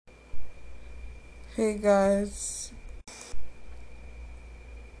Hey guys,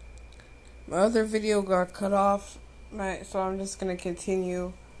 my other video got cut off, right? So I'm just gonna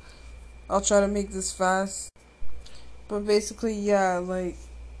continue. I'll try to make this fast. But basically, yeah,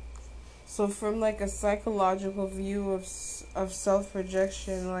 so from like a psychological view of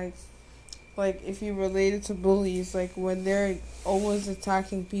self-rejection, like if you relate it to bullies, like when they're always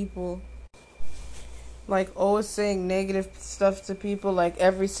attacking people, like always saying negative stuff to people, like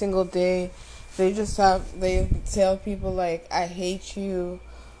every single day, they tell people like I hate you,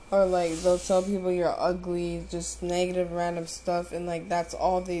 or like they'll tell people you're ugly, just negative random stuff, and like that's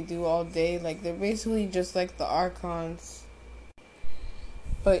all they do all day. Like they're basically just like the archons.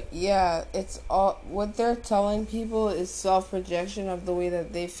 But yeah, it's all what they're telling people is self rejection of the way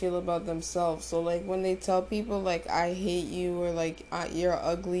that they feel about themselves. So like when they tell people like I hate you, or like you're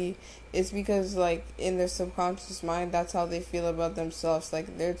ugly, it's because like in their subconscious mind that's how they feel about themselves.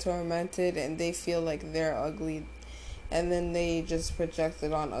 Like they're tormented and they feel like they're ugly, and then they just project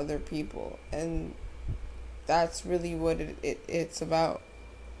it on other people, and that's really what it's about.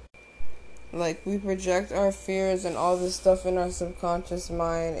 Like, we project our fears and all this stuff in our subconscious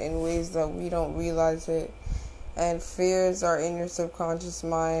mind in ways that we don't realize it. And fears are in your subconscious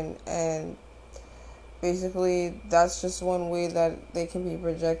mind, and basically, that's just one way that they can be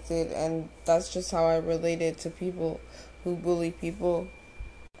projected. And that's just how I relate it to people who bully people.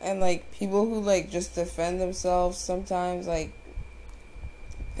 And, like, people who, like, just defend themselves sometimes, like,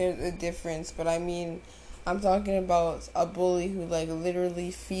 there's a difference, but I mean, I'm talking about a bully who like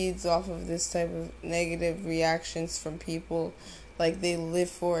literally feeds off of this type of negative reactions from people. Like they live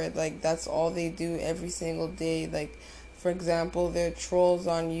for it. Like that's all they do every single day. Like for example, they're trolls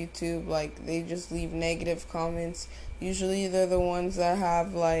on YouTube. Like they just leave negative comments. Usually they're the ones that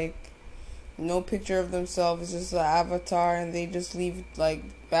have like no picture of themselves, just an avatar, and they just leave like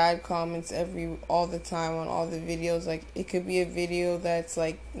bad comments all the time on all the videos. Like it could be a video that's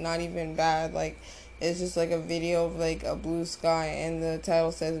like not even bad, like it's just like a video of like a blue sky and the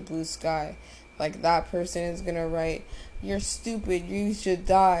title says blue sky. Like that person is gonna write, you're stupid, you should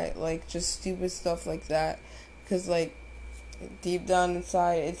die, like just stupid stuff like that, because like deep down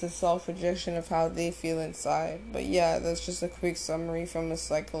inside it's a self-rejection of how they feel inside. But yeah, that's just a quick summary from a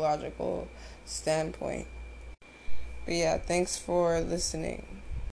psychological standpoint. But yeah, thanks for listening.